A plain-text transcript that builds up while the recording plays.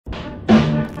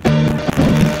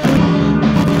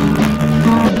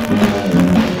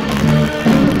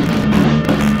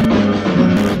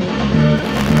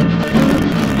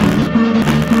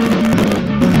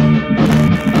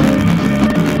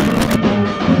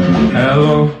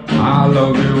Hello, I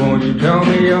love you, won't you tell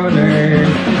me your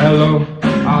name? Hello,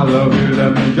 I love you,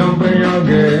 let me jump in your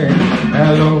game.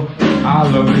 Hello, I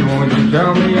love you, won't you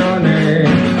tell me your name?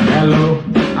 Hello,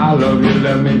 I love you,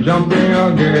 let me jump in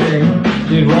your game.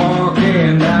 She's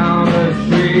walking down the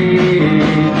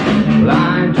street,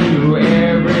 lying to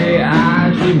every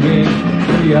eye she meets.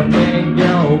 Do you think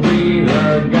you'll be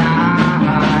the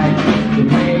guy to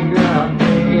make the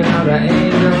pain of the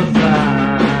angel's side?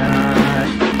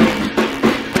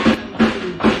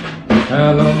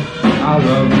 Hello, I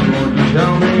love you, won't you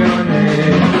tell me your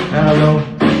name? Hello,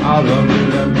 I love you,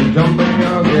 let me jump in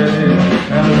your game.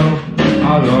 Hello,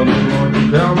 I love you, won't you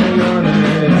tell me your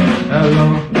name? Hello,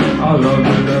 I love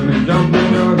you, let me jump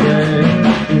in your game.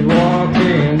 She's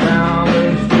walking down the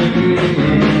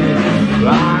street,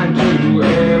 lying to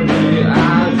every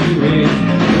eye she meets.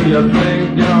 Do you think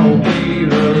you'll be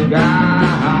the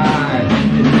guy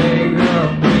to make the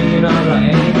queen of the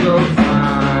angels smile?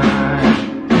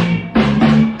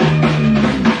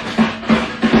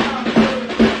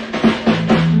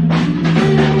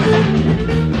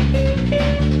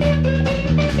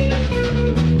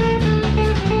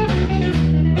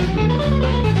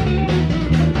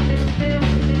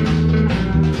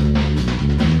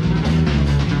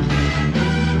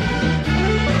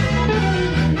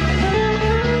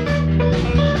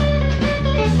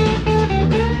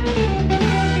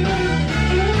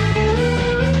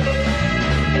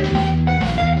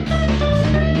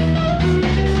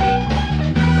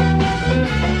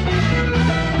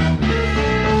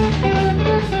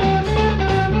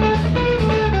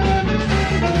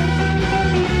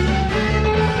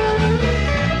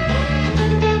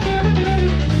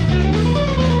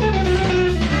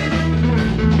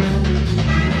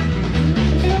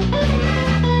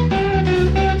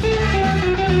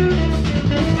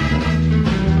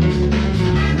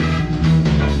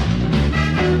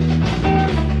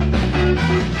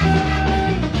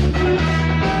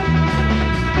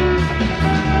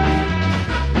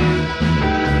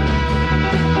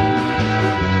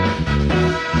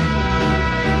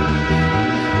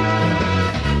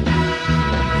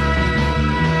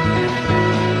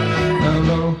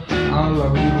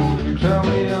 Tell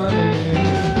me your name.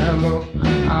 Hello,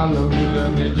 I love you,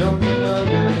 let me jump in your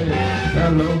game.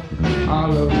 Hello, I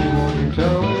love you, won't you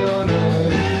tell me your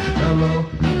name? Hello,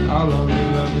 I love you,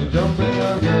 let me jump in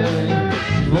your game.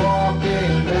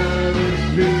 Walking down the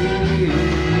street,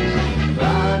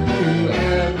 blind to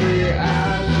every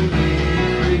eye she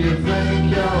meets. Do you think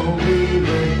you'll be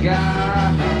the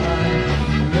guy to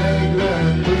make the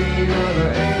queen of the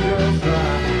angels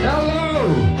smile? Hello,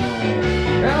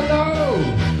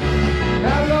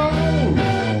 hello.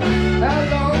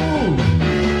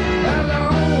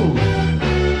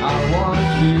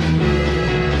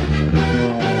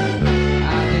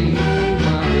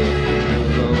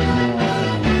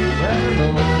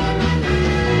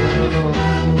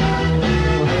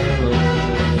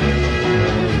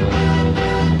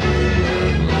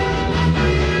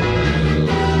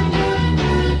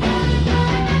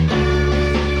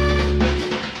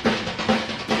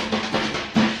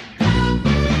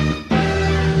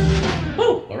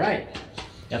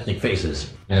 Ethnic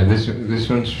Faces. Yeah, this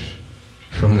one's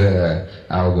from the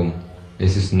album.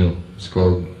 This is new. It's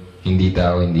called Hindi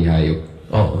Tao, Hindi Hayop.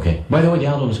 Oh, okay. By the way, the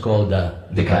album is called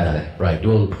Dekada. Right.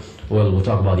 We'll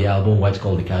talk about the album, why it's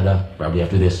called Dekada, probably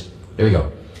after this. Here we go.